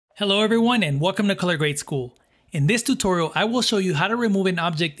Hello everyone and welcome to Color Grade School. In this tutorial, I will show you how to remove an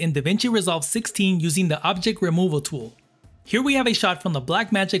object in DaVinci Resolve 16 using the Object Removal tool. Here we have a shot from the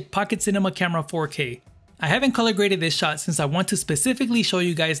Blackmagic Pocket Cinema Camera 4K. I haven't color graded this shot since I want to specifically show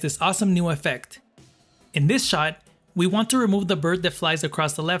you guys this awesome new effect. In this shot, we want to remove the bird that flies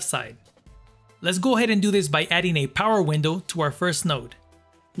across the left side. Let's go ahead and do this by adding a power window to our first node.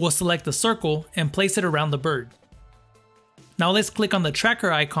 We'll select the circle and place it around the bird. Now let's click on the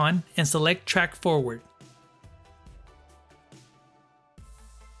tracker icon and select Track Forward.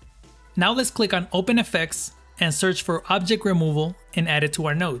 Now let's click on OpenFX and search for Object Removal and add it to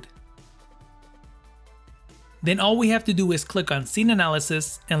our node. Then all we have to do is click on Scene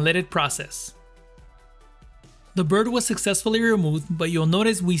Analysis and let it process. The bird was successfully removed, but you'll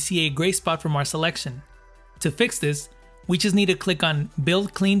notice we see a gray spot from our selection. To fix this, we just need to click on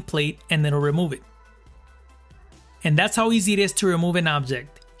Build Clean Plate and it'll remove it. And that's how easy it is to remove an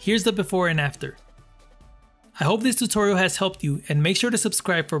object. Here's the before and after. I hope this tutorial has helped you, and make sure to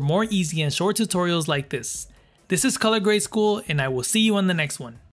subscribe for more easy and short tutorials like this. This is Color Grade School and I will see you on the next one.